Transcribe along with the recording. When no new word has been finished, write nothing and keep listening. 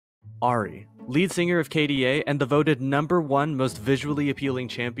Ahri, lead singer of KDA and the voted #1 most visually appealing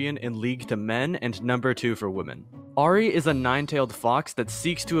champion in League to men and #2 for women. Ahri is a nine-tailed fox that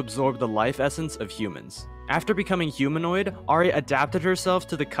seeks to absorb the life essence of humans. After becoming humanoid, Ahri adapted herself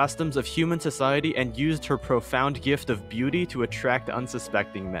to the customs of human society and used her profound gift of beauty to attract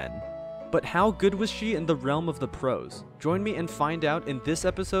unsuspecting men. But how good was she in the realm of the pros? Join me and find out in this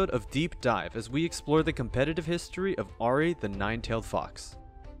episode of Deep Dive as we explore the competitive history of Ahri the Nine-Tailed Fox.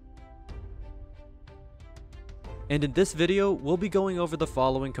 And in this video, we'll be going over the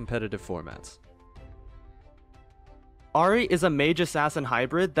following competitive formats. Ahri is a mage assassin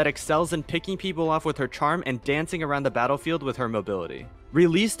hybrid that excels in picking people off with her charm and dancing around the battlefield with her mobility.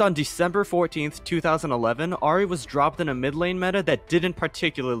 Released on December 14th, 2011, Ahri was dropped in a mid lane meta that didn't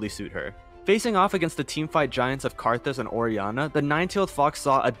particularly suit her. Facing off against the teamfight giants of Karthus and Orianna, the Nine-Tailed Fox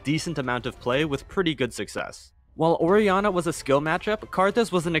saw a decent amount of play with pretty good success. While Orianna was a skill matchup,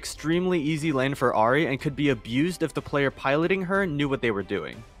 Karthus was an extremely easy lane for Ahri and could be abused if the player piloting her knew what they were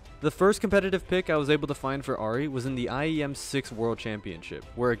doing. The first competitive pick I was able to find for Ahri was in the IEM 6 World Championship,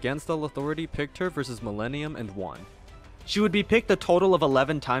 where Against All Authority picked her versus Millennium and won. She would be picked a total of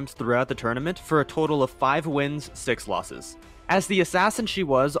 11 times throughout the tournament for a total of 5 wins, 6 losses. As the assassin she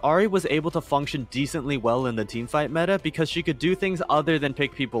was, Ahri was able to function decently well in the teamfight meta because she could do things other than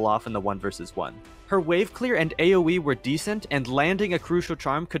pick people off in the 1 vs 1. Her wave clear and AoE were decent, and landing a crucial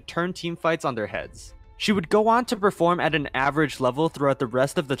charm could turn teamfights on their heads. She would go on to perform at an average level throughout the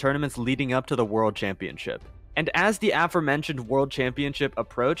rest of the tournaments leading up to the World Championship. And as the aforementioned World Championship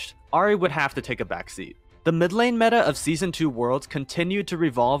approached, Ahri would have to take a backseat. The mid lane meta of Season 2 Worlds continued to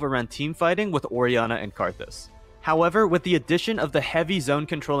revolve around teamfighting with Orianna and Karthus. However, with the addition of the heavy zone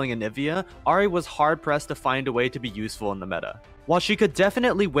controlling Anivia, Ahri was hard pressed to find a way to be useful in the meta. While she could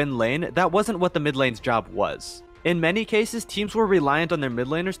definitely win lane, that wasn't what the mid lane's job was. In many cases, teams were reliant on their mid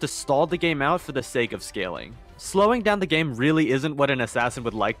laners to stall the game out for the sake of scaling. Slowing down the game really isn't what an assassin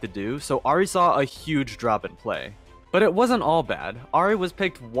would like to do, so Ahri saw a huge drop in play. But it wasn't all bad. Ahri was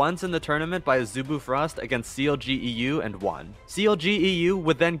picked once in the tournament by Azubu Frost against CLG EU and won. CLG EU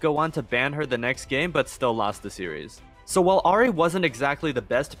would then go on to ban her the next game, but still lost the series. So while Ahri wasn't exactly the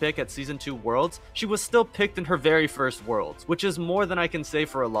best pick at Season 2 Worlds, she was still picked in her very first Worlds, which is more than I can say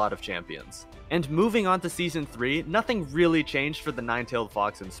for a lot of champions. And moving on to Season 3, nothing really changed for the Nine-Tailed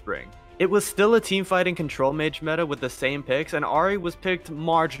Fox in spring. It was still a teamfighting control mage meta with the same picks, and Ahri was picked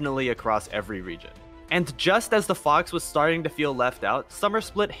marginally across every region. And just as the Fox was starting to feel left out, Summer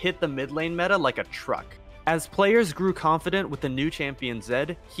Split hit the mid lane meta like a truck. As players grew confident with the new champion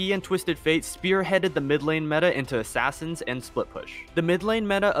Zed, he and Twisted Fate spearheaded the mid lane meta into assassins and split push. The mid lane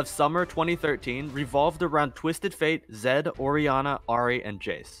meta of Summer 2013 revolved around Twisted Fate, Zed, Orianna, Ahri, and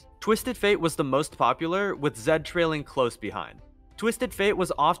Jace. Twisted Fate was the most popular, with Zed trailing close behind. Twisted Fate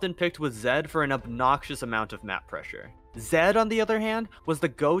was often picked with Zed for an obnoxious amount of map pressure. Zed, on the other hand, was the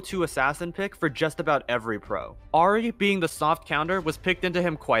go-to assassin pick for just about every pro. Ahri, being the soft counter, was picked into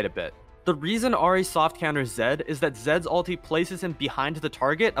him quite a bit. The reason Ahri soft counters Zed is that Zed's ulti places him behind the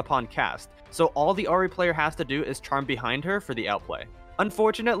target upon cast, so all the Ahri player has to do is charm behind her for the outplay.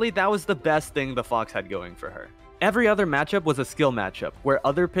 Unfortunately, that was the best thing the Fox had going for her. Every other matchup was a skill matchup, where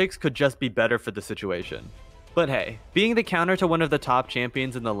other picks could just be better for the situation. But hey, being the counter to one of the top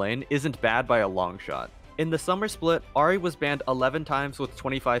champions in the lane isn't bad by a long shot. In the Summer Split, Ahri was banned 11 times with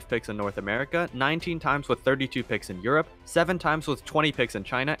 25 picks in North America, 19 times with 32 picks in Europe, 7 times with 20 picks in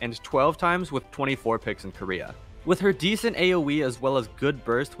China, and 12 times with 24 picks in Korea. With her decent AoE as well as good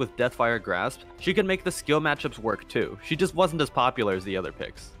burst with Deathfire Grasp, she could make the skill matchups work too, she just wasn't as popular as the other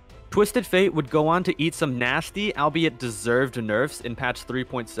picks. Twisted Fate would go on to eat some nasty, albeit deserved nerfs in patch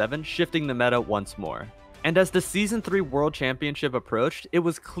 3.7, shifting the meta once more. And as the Season 3 World Championship approached, it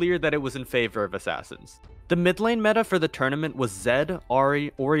was clear that it was in favor of assassins. The mid lane meta for the tournament was Zed,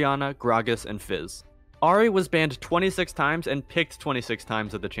 Ahri, Orianna, Gragas, and Fizz. Ahri was banned 26 times and picked 26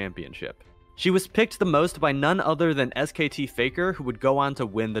 times at the championship. She was picked the most by none other than SKT Faker, who would go on to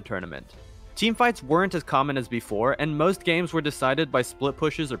win the tournament. Teamfights weren't as common as before, and most games were decided by split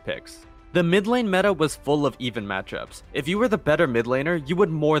pushes or picks. The mid lane meta was full of even matchups. If you were the better mid laner, you would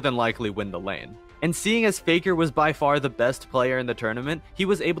more than likely win the lane. And seeing as Faker was by far the best player in the tournament, he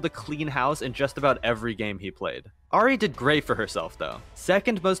was able to clean house in just about every game he played. Ahri did great for herself though.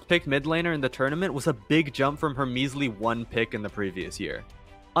 Second most picked mid laner in the tournament was a big jump from her measly 1 pick in the previous year.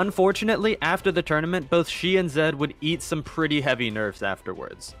 Unfortunately, after the tournament, both she and Zed would eat some pretty heavy nerfs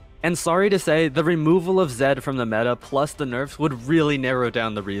afterwards. And sorry to say, the removal of Zed from the meta plus the nerfs would really narrow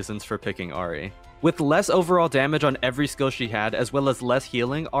down the reasons for picking Ahri. With less overall damage on every skill she had, as well as less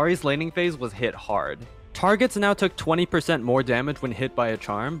healing, Ahri's laning phase was hit hard. Targets now took 20% more damage when hit by a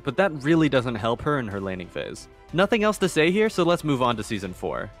charm, but that really doesn't help her in her laning phase. Nothing else to say here, so let's move on to Season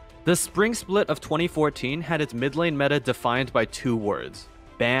 4. The spring split of 2014 had its mid lane meta defined by 2 words: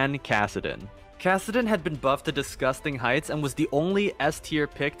 ban Kassadin. Kassadin had been buffed to disgusting heights and was the only S-tier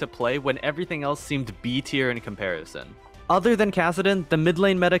pick to play when everything else seemed B-tier in comparison. Other than Kassadin, the mid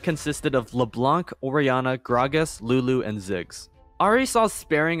lane meta consisted of LeBlanc, Orianna, Gragas, Lulu, and Ziggs. Ahri saw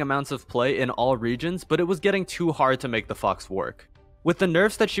sparing amounts of play in all regions, but it was getting too hard to make the Fox work. With the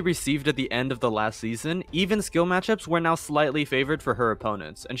nerfs that she received at the end of the last season, even skill matchups were now slightly favored for her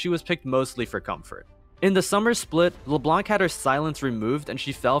opponents, and she was picked mostly for comfort. In the summer split, LeBlanc had her silence removed and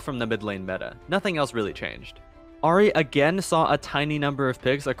she fell from the mid lane meta. Nothing else really changed. Ahri again saw a tiny number of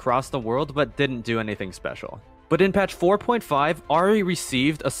picks across the world but didn't do anything special. But in patch 4.5, Ahri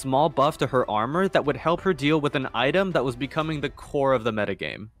received a small buff to her armor that would help her deal with an item that was becoming the core of the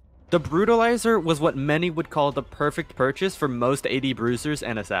metagame. The Brutalizer was what many would call the perfect purchase for most AD bruisers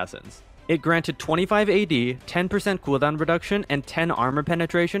and assassins. It granted 25 AD, 10% cooldown reduction, and 10 armor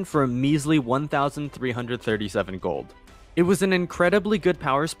penetration for a measly 1,337 gold. It was an incredibly good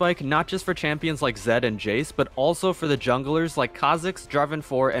power spike not just for champions like Zed and Jace, but also for the junglers like Kha'Zix, Jarvan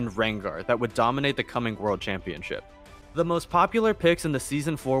 4, and Rengar that would dominate the coming World Championship. The most popular picks in the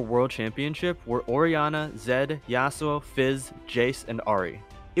Season 4 World Championship were Orianna, Zed, Yasuo, Fizz, Jace, and Ahri.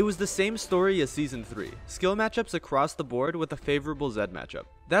 It was the same story as Season 3, skill matchups across the board with a favorable Zed matchup.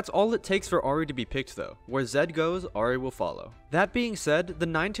 That's all it takes for Ahri to be picked though. Where Zed goes, Ahri will follow. That being said, the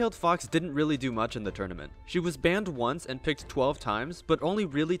Nine-Tailed Fox didn't really do much in the tournament. She was banned once and picked 12 times, but only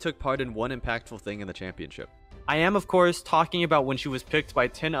really took part in one impactful thing in the championship. I am of course talking about when she was picked by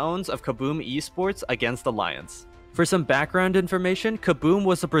Tin Owns of Kaboom Esports against Alliance. For some background information, Kaboom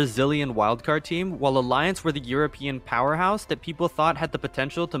was a Brazilian wildcard team, while Alliance were the European powerhouse that people thought had the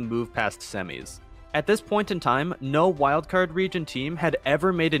potential to move past semis. At this point in time, no wildcard region team had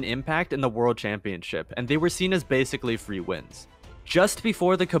ever made an impact in the World Championship, and they were seen as basically free wins. Just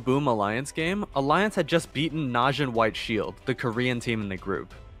before the Kaboom Alliance game, Alliance had just beaten Najin White Shield, the Korean team in the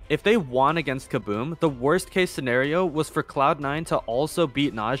group. If they won against Kaboom, the worst case scenario was for Cloud9 to also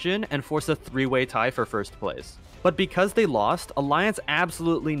beat Najin and force a 3-way tie for first place. But because they lost, Alliance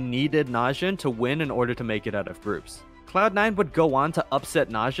absolutely needed Najin to win in order to make it out of groups. Cloud9 would go on to upset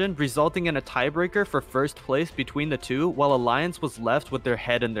Najin, resulting in a tiebreaker for first place between the two, while Alliance was left with their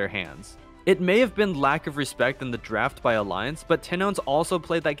head in their hands. It may have been lack of respect in the draft by Alliance, but Tin Owns also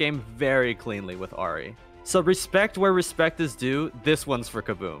played that game very cleanly with Ahri. So respect where respect is due, this one's for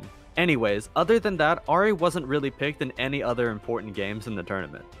Kaboom. Anyways, other than that, Ahri wasn't really picked in any other important games in the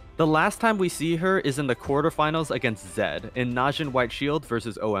tournament. The last time we see her is in the quarterfinals against Zed in Najin White Shield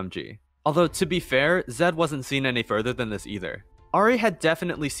versus OMG. Although to be fair, Zed wasn't seen any further than this either. Ahri had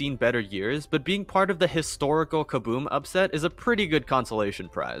definitely seen better years, but being part of the historical Kaboom upset is a pretty good consolation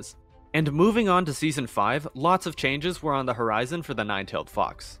prize. And moving on to Season 5, lots of changes were on the horizon for the Nine-Tailed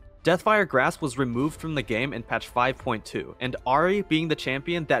Fox. Deathfire Grasp was removed from the game in patch 5.2, and Ahri, being the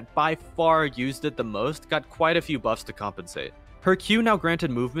champion that by far used it the most, got quite a few buffs to compensate. Her Q now granted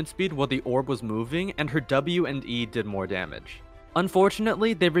movement speed while the orb was moving, and her W and E did more damage.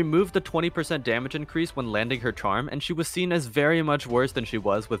 Unfortunately, they removed the 20% damage increase when landing her charm, and she was seen as very much worse than she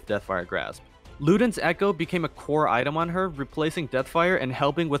was with Deathfire Grasp. Luden's Echo became a core item on her, replacing Deathfire and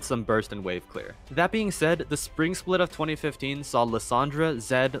helping with some burst and wave clear. That being said, the spring split of 2015 saw Lissandra,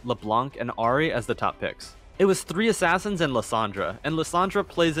 Zed, LeBlanc, and Ahri as the top picks. It was 3 assassins and Lissandra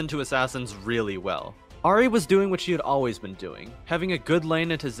plays into assassins really well. Ahri was doing what she had always been doing, having a good lane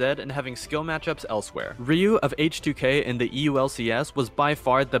into Zed and having skill matchups elsewhere. Ryu of H2K in the EULCS was by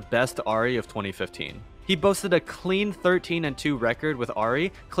far the best Ahri of 2015. He boasted a clean 13-2 record with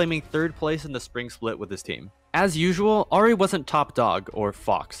Ahri, claiming 3rd place in the spring split with his team. As usual, Ahri wasn't top dog, or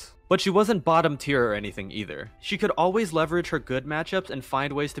Fox. But she wasn't bottom tier or anything either. She could always leverage her good matchups and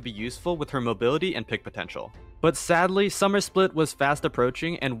find ways to be useful with her mobility and pick potential. But sadly, Summer Split was fast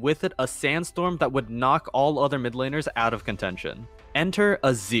approaching, and with it a sandstorm that would knock all other mid laners out of contention. Enter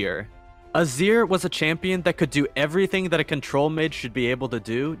Azir. Azir was a champion that could do everything that a control mage should be able to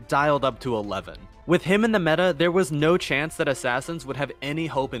do, dialed up to 11. With him in the meta, there was no chance that assassins would have any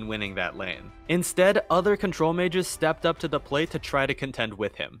hope in winning that lane. Instead, other control mages stepped up to the plate to try to contend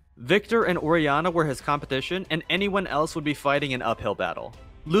with him. Victor and Orianna were his competition, and anyone else would be fighting an uphill battle.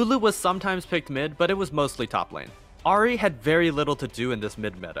 Lulu was sometimes picked mid, but it was mostly top lane. Ahri had very little to do in this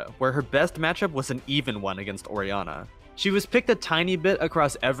mid meta, where her best matchup was an even one against Orianna. She was picked a tiny bit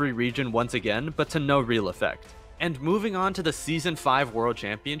across every region once again, but to no real effect. And moving on to the Season 5 World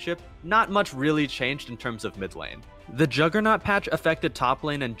Championship, not much really changed in terms of mid lane. The Juggernaut patch affected top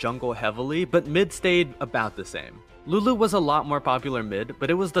lane and jungle heavily, but mid stayed about the same. Lulu was a lot more popular mid, but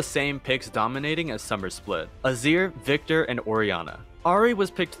it was the same picks dominating as Summer Split: Azir, Victor, and Orianna. Ahri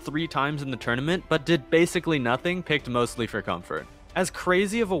was picked 3 times in the tournament, but did basically nothing, picked mostly for comfort. As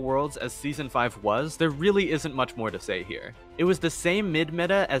crazy of a Worlds as Season 5 was, there really isn't much more to say here. It was the same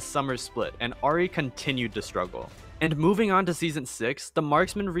mid-meta as Summer Split, and Ahri continued to struggle. And moving on to Season 6, the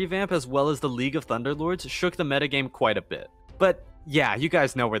Marksman revamp as well as the League of Thunderlords shook the metagame quite a bit. But yeah, you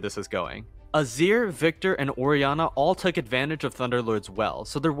guys know where this is going. Azir, Victor, and Orianna all took advantage of Thunderlords well,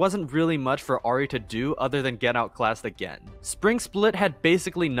 so there wasn't really much for Ahri to do other than get outclassed again. Spring Split had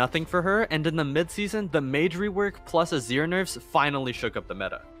basically nothing for her, and in the mid-season, the mage rework plus Azir nerfs finally shook up the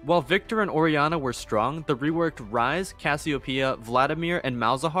meta. While Victor and Orianna were strong, the reworked Ryze, Cassiopeia, Vladimir, and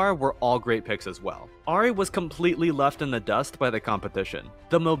Malzahar were all great picks as well. Ahri was completely left in the dust by the competition.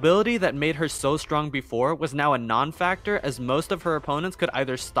 The mobility that made her so strong before was now a non-factor, as most of her opponents could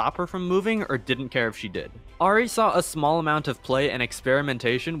either stop her from moving or didn't care if she did. Ahri saw a small amount of play and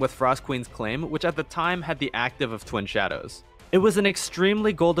experimentation with Frost Queen's Claim, which at the time had the active of Twin Shadows. It was an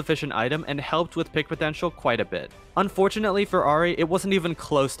extremely gold efficient item and helped with pick potential quite a bit. Unfortunately for Ahri, it wasn't even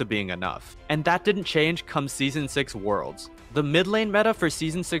close to being enough, and that didn't change come Season 6 Worlds. The mid lane meta for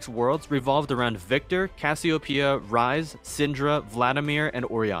Season 6 Worlds revolved around Victor, Cassiopeia, Ryze, Syndra, Vladimir, and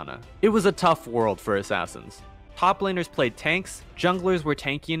Orianna. It was a tough world for assassins. Top laners played tanks, junglers were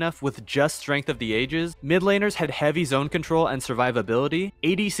tanky enough with just Strength of the Ages, mid laners had heavy zone control and survivability,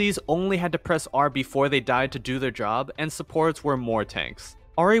 ADCs only had to press R before they died to do their job, and supports were more tanks.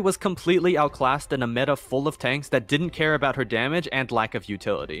 Ahri was completely outclassed in a meta full of tanks that didn't care about her damage and lack of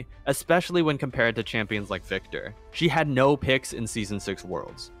utility, especially when compared to champions like Victor. She had no picks in Season 6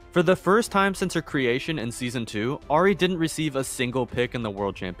 Worlds. For the first time since her creation in Season 2, Ahri didn't receive a single pick in the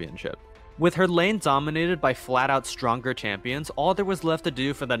World Championship. With her lane dominated by flat-out stronger champions, all there was left to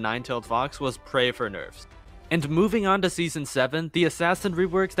do for the Nine-Tailed Fox was pray for nerfs. And moving on to Season 7, the assassin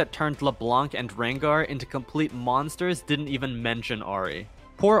reworks that turned LeBlanc and Rengar into complete monsters didn't even mention Ahri.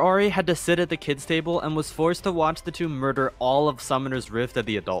 Poor Ahri had to sit at the kids table and was forced to watch the two murder all of Summoner's Rift at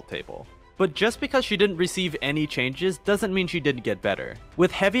the adult table. But just because she didn't receive any changes doesn't mean she didn't get better.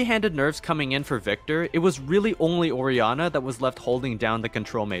 With heavy-handed nerfs coming in for Victor, it was really only Orianna that was left holding down the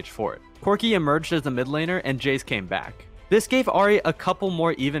control mage fort. Corki emerged as a mid laner and Jace came back. This gave Ahri a couple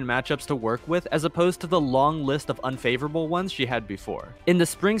more even matchups to work with as opposed to the long list of unfavorable ones she had before. In the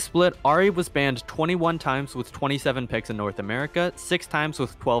spring split, Ahri was banned 21 times with 27 picks in North America, 6 times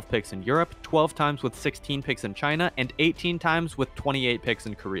with 12 picks in Europe, 12 times with 16 picks in China, and 18 times with 28 picks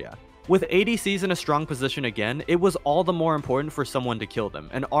in Korea. With ADCs in a strong position again, it was all the more important for someone to kill them,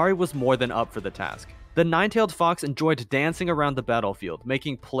 and Ahri was more than up for the task. The Nine-Tailed Fox enjoyed dancing around the battlefield,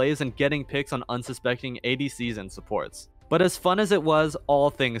 making plays and getting picks on unsuspecting ADCs and supports. But as fun as it was, all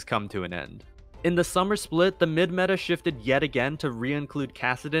things come to an end. In the summer split, the mid-meta shifted yet again to re-include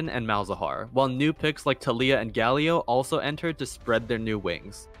Kassadin and Malzahar, while new picks like Taliyah and Galio also entered to spread their new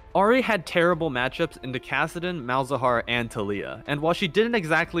wings. Ahri had terrible matchups into Kassadin, Malzahar, and Taliyah, and while she didn't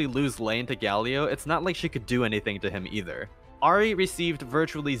exactly lose lane to Galio, it's not like she could do anything to him either. Ahri received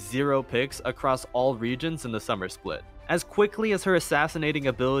virtually 0 picks across all regions in the summer split. As quickly as her assassinating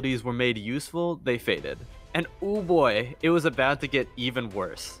abilities were made useful, they faded. And oh boy, it was about to get even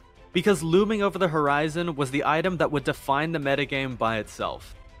worse. Because looming over the horizon was the item that would define the metagame by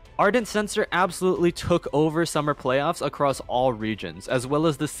itself. Ardent Censer absolutely took over summer playoffs across all regions, as well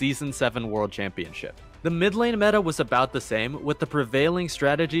as the Season 7 World Championship. The mid lane meta was about the same, with the prevailing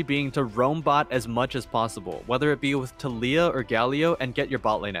strategy being to roam bot as much as possible, whether it be with Taliyah or Galio, and get your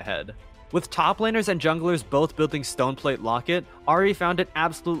bot lane ahead. With top laners and junglers both building Stoneplate Locket, Ahri found it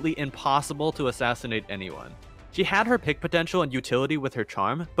absolutely impossible to assassinate anyone. She had her pick potential and utility with her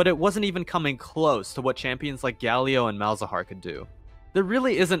charm, but it wasn't even coming close to what champions like Galio and Malzahar could do. There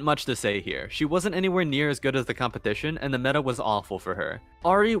really isn't much to say here. She wasn't anywhere near as good as the competition, and the meta was awful for her.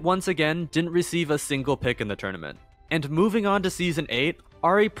 Ahri, once again, didn't receive a single pick in the tournament. And moving on to Season 8,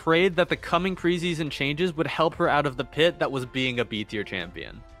 Ahri prayed that the coming preseason changes would help her out of the pit that was being a B-tier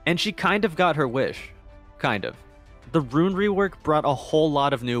champion. And she kind of got her wish. Kind of. The rune rework brought a whole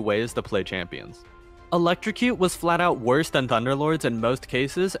lot of new ways to play champions. Electrocute was flat out worse than Thunderlords in most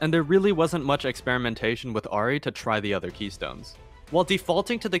cases, and there really wasn't much experimentation with Ahri to try the other keystones. While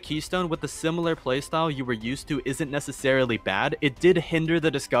defaulting to the keystone with the similar playstyle you were used to isn't necessarily bad, it did hinder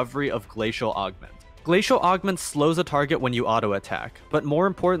the discovery of Glacial Augment. Glacial Augment slows a target when you auto-attack, but more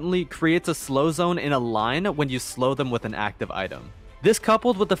importantly, creates a slow zone in a line when you slow them with an active item. This,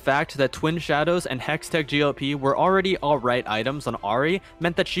 coupled with the fact that Twin Shadows and Hextech GLP were already alright items on Ahri,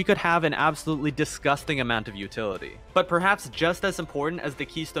 meant that she could have an absolutely disgusting amount of utility. But perhaps just as important as the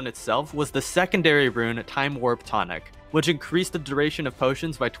keystone itself was the secondary rune Time Warp Tonic, which increased the duration of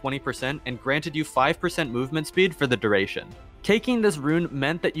potions by 20% and granted you 5% movement speed for the duration. Taking this rune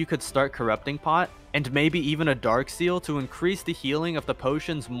meant that you could start Corrupting Pot, and maybe even a Dark Seal to increase the healing of the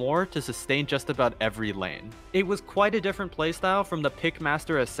potions more to sustain just about every lane. It was quite a different playstyle from the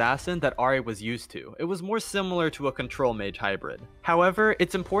Pickmaster Assassin that Ahri was used to. It was more similar to a Control Mage hybrid. However,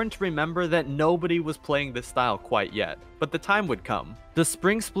 it's important to remember that nobody was playing this style quite yet, but the time would come. The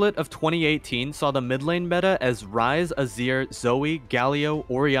spring split of 2018 saw the mid lane meta as Ryze, Azir, Zoe, Galio,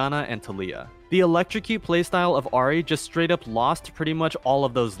 Orianna, and Taliyah. The Electrocute playstyle of Ahri just straight up lost pretty much all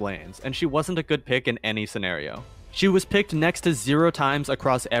of those lanes, and she wasn't a good pick in any scenario. She was picked next to 0 times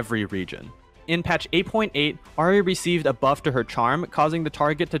across every region. In patch 8.8, Ahri received a buff to her charm, causing the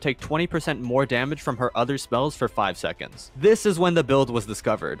target to take 20% more damage from her other spells for 5 seconds. This is when the build was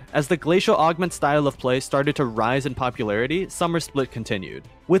discovered. As the Glacial Augment style of play started to rise in popularity, Summer Split continued.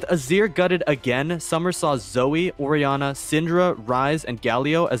 With Azir gutted again, Summer saw Zoe, Orianna, Syndra, Ryze, and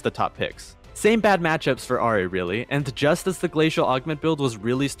Galio as the top picks. Same bad matchups for Ahri really, and just as the Glacial Augment build was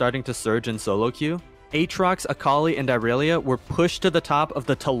really starting to surge in solo queue, Aatrox, Akali, and Irelia were pushed to the top of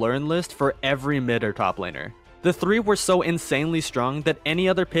the to-learn list for every mid or top laner. The 3 were so insanely strong that any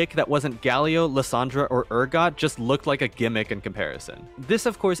other pick that wasn't Galio, Lissandra, or Urgot just looked like a gimmick in comparison. This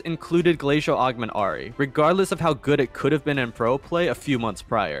of course included Glacial Augment Ahri, regardless of how good it could have been in pro play a few months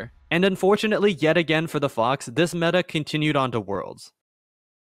prior. And unfortunately, yet again for the Fox, this meta continued on to Worlds.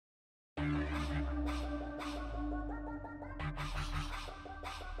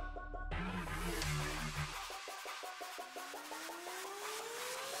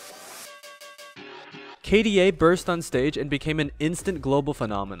 KDA burst on stage and became an instant global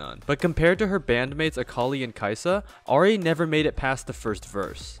phenomenon, but compared to her bandmates Akali and Kai'Sa, Ahri never made it past the first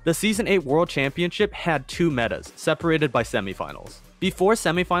verse. The Season 8 World Championship had 2 metas, separated by semifinals. Before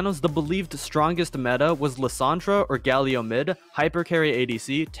semifinals, the believed strongest meta was Lissandra or Galio mid, hypercarry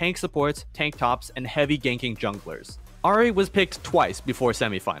ADC, tank supports, tank tops, and heavy ganking junglers. Ahri was picked twice before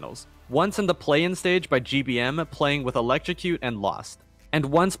semifinals, once in the play-in stage by GBM playing with Electrocute and lost, and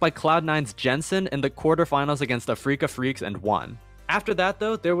once by Cloud9's Jensen in the quarterfinals against Afrika Freaks and won. After that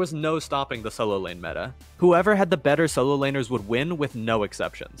though, there was no stopping the solo lane meta. Whoever had the better solo laners would win with no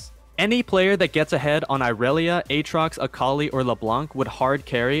exceptions. Any player that gets ahead on Irelia, Aatrox, Akali, or LeBlanc would hard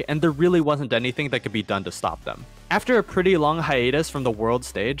carry, and there really wasn't anything that could be done to stop them. After a pretty long hiatus from the world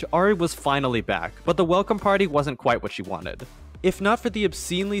stage, Ahri was finally back, but the welcome party wasn't quite what she wanted. If not for the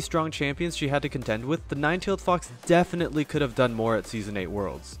obscenely strong champions she had to contend with, the Nine-Tailed Fox definitely could have done more at Season 8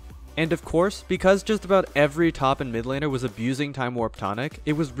 Worlds. And of course, because just about every top and mid laner was abusing Time Warp Tonic,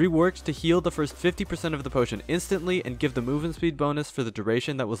 it was reworked to heal the first 50% of the potion instantly and give the movement speed bonus for the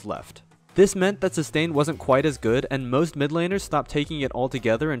duration that was left. This meant that Sustain wasn't quite as good, and most mid laners stopped taking it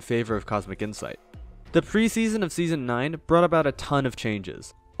altogether in favor of Cosmic Insight. The preseason of Season 9 brought about a ton of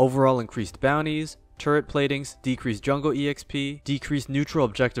changes. Overall increased bounties, turret platings, decreased jungle EXP, decreased neutral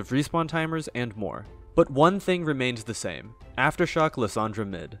objective respawn timers, and more. But one thing remained the same: Aftershock Lissandra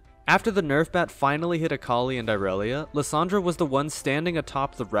mid. After the nerf bat finally hit Akali and Irelia, Lissandra was the one standing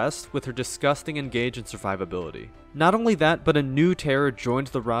atop the rest with her disgusting engage and survivability. Not only that, but a new terror joined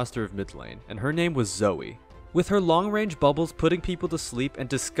the roster of mid lane, and her name was Zoe. With her long-range bubbles putting people to sleep and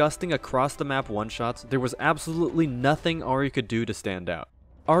disgusting across-the-map one-shots, there was absolutely nothing Ahri could do to stand out.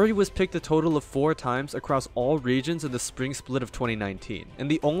 Ahri was picked a total of 4 times across all regions in the spring split of 2019, and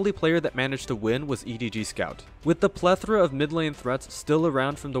the only player that managed to win was EDG Scout. With the plethora of mid lane threats still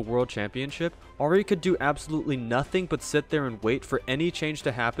around from the World Championship, Ahri could do absolutely nothing but sit there and wait for any change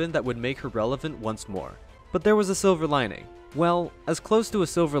to happen that would make her relevant once more. But there was a silver lining. Well, as close to a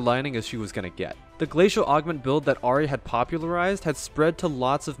silver lining as she was gonna get. The Glacial Augment build that Ahri had popularized had spread to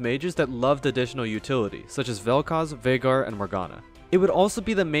lots of mages that loved additional utility, such as Vel'Koz, Veigar, and Morgana. It would also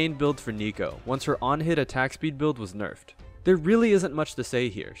be the main build for Neeko, once her on-hit attack speed build was nerfed. There really isn't much to say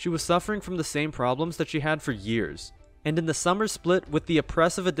here. She was suffering from the same problems that she had for years. And in the summer split, with the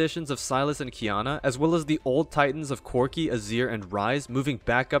oppressive additions of Sylas and Qiyana, as well as the old titans of Corki, Azir, and Ryze moving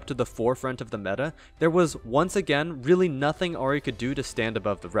back up to the forefront of the meta, there was, once again, really nothing Ahri could do to stand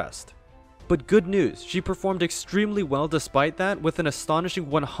above the rest. But good news, she performed extremely well despite that, with an astonishing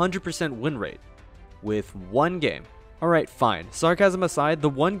 100% win rate. With one game. Alright, fine. Sarcasm aside, the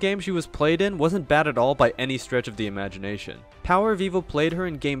one game she was played in wasn't bad at all by any stretch of the imagination. Power of Evil played her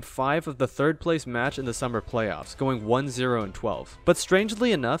in Game 5 of the 3rd place match in the summer playoffs, going 1-0-12. But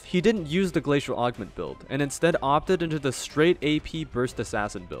strangely enough, he didn't use the Glacial Augment build, and instead opted into the straight AP Burst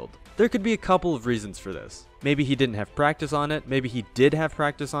Assassin build. There could be a couple of reasons for this. Maybe he didn't have practice on it, maybe he did have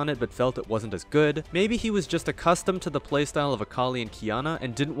practice on it but felt it wasn't as good, maybe he was just accustomed to the playstyle of Akali and Qiyana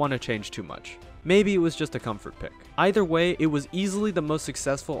and didn't want to change too much. Maybe it was just a comfort pick. Either way, it was easily the most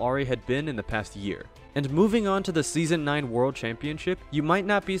successful Ahri had been in the past year. And moving on to the Season 9 World Championship, you might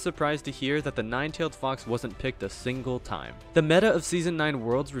not be surprised to hear that the Nine-Tailed Fox wasn't picked a single time. The meta of Season 9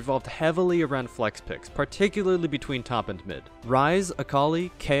 Worlds revolved heavily around flex picks, particularly between top and mid. Ryze,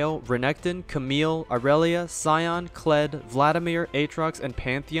 Akali, Kayle, Renekton, Camille, Aurelia, Sion, Kled, Vladimir, Aatrox, and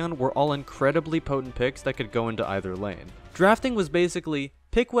Pantheon were all incredibly potent picks that could go into either lane. Drafting was basically,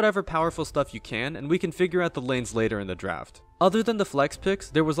 pick whatever powerful stuff you can, and we can figure out the lanes later in the draft. Other than the flex picks,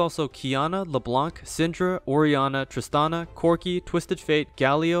 there was also Qiyana, LeBlanc, Syndra, Orianna, Tristana, Corki, Twisted Fate,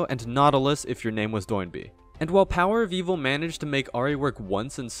 Galio, and Nautilus if your name was Doinby. And while Power of Evil managed to make Ahri work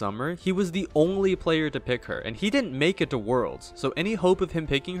once in summer, he was the only player to pick her, and he didn't make it to Worlds, so any hope of him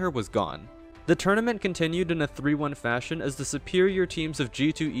picking her was gone. The tournament continued in a 3-1 fashion as the superior teams of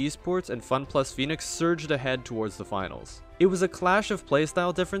G2 Esports and FunPlus Phoenix surged ahead towards the finals. It was a clash of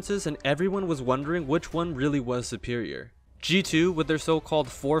playstyle differences and everyone was wondering which one really was superior. G2 with their so-called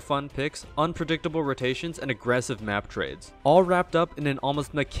 4 fun picks, unpredictable rotations, and aggressive map trades, all wrapped up in an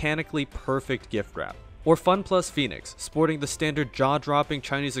almost mechanically perfect gift wrap. Or FunPlus Phoenix, sporting the standard jaw-dropping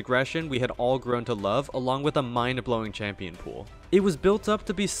Chinese aggression we had all grown to love, along with a mind-blowing champion pool. It was built up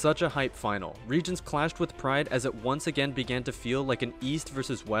to be such a hype final. Regions clashed with pride as it once again began to feel like an East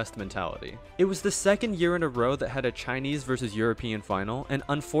versus West mentality. It was the second year in a row that had a Chinese versus European final, and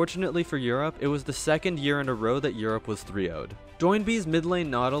unfortunately for Europe, it was the second year in a row that Europe was 3-0'd. Doinby's mid lane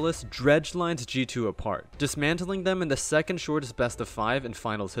Nautilus dredge-lined G2 apart, dismantling them in the second shortest best of 5 in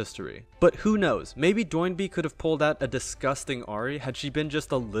finals history. But who knows, maybe Doinby could have pulled out a disgusting Ahri had she been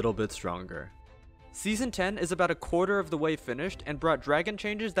just a little bit stronger. Season 10 is about a quarter of the way finished and brought dragon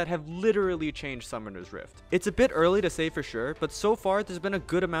changes that have literally changed Summoner's Rift. It's a bit early to say for sure, but so far there's been a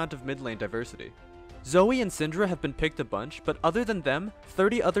good amount of mid lane diversity. Zoe and Syndra have been picked a bunch, but other than them,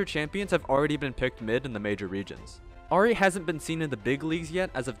 30 other champions have already been picked mid in the major regions. Ahri hasn't been seen in the big leagues yet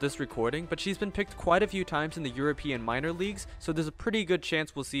as of this recording, but she's been picked quite a few times in the European minor leagues, so there's a pretty good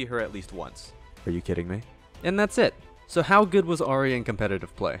chance we'll see her at least once. Are you kidding me? And that's it. So how good was Ahri in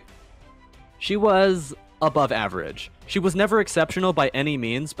competitive play? She was above average. She was never exceptional by any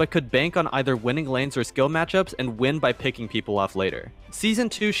means, but could bank on either winning lanes or skill matchups and win by picking people off later. Season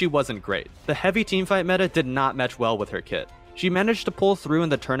 2 she wasn't great. The heavy teamfight meta did not match well with her kit. She managed to pull through in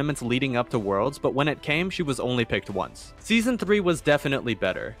the tournaments leading up to Worlds, but when it came, she was only picked once. Season 3 was definitely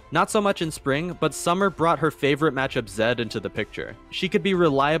better. Not so much in spring, but summer brought her favorite matchup Zed into the picture. She could be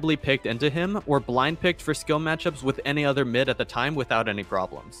reliably picked into him, or blind picked for skill matchups with any other mid at the time without any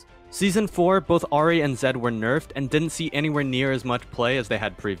problems. Season 4, both Ahri and Zed were nerfed and didn't see anywhere near as much play as they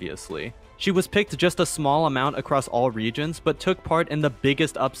had previously. She was picked just a small amount across all regions, but took part in the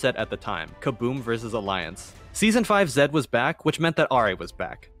biggest upset at the time, Kaboom vs Alliance. Season 5 Zed was back, which meant that Ahri was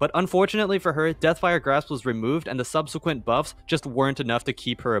back. But unfortunately for her, Deathfire Grasp was removed and the subsequent buffs just weren't enough to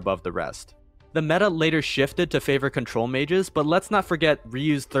keep her above the rest. The meta later shifted to favor control mages, but let's not forget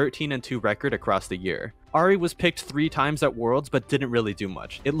Ryu's 13-2 record across the year. Ahri was picked 3 times at Worlds but didn't really do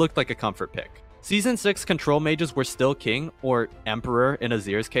much. It looked like a comfort pick. Season 6 control mages were still king, or emperor in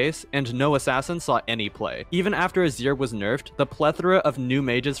Azir's case, and no assassin saw any play. Even after Azir was nerfed, the plethora of new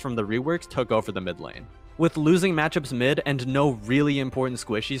mages from the reworks took over the mid lane. With losing matchups mid and no really important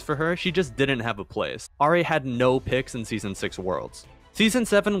squishies for her, she just didn't have a place. Ahri had no picks in Season 6 Worlds. Season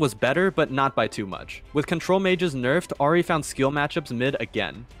 7 was better, but not by too much. With control mages nerfed, Ahri found skill matchups mid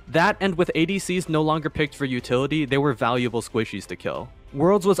again. That, and with ADCs no longer picked for utility, they were valuable squishies to kill.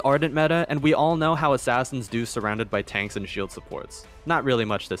 Worlds was Ardent meta, and we all know how assassins do surrounded by tanks and shield supports. Not really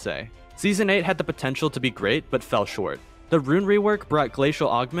much to say. Season 8 had the potential to be great, but fell short. The rune rework brought Glacial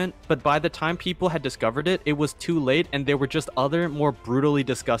Augment, but by the time people had discovered it, it was too late and there were just other, more brutally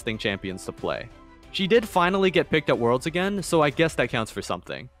disgusting champions to play. She did finally get picked at Worlds again, so I guess that counts for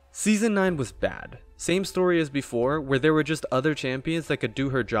something. Season 9 was bad. Same story as before, where there were just other champions that could do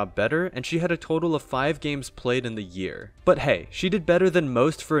her job better, and she had a total of 5 games played in the year. But hey, she did better than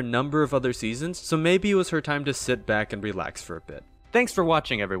most for a number of other seasons, so maybe it was her time to sit back and relax for a bit. Thanks for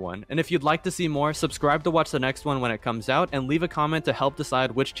watching everyone, and if you'd like to see more, subscribe to watch the next one when it comes out, and leave a comment to help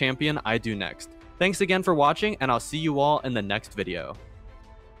decide which champion I do next. Thanks again for watching, and I'll see you all in the next video.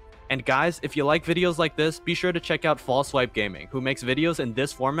 And guys, if you like videos like this, be sure to check out Fall Swipe Gaming, who makes videos in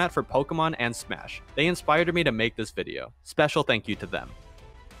this format for Pokemon and Smash. They inspired me to make this video. Special thank you to them.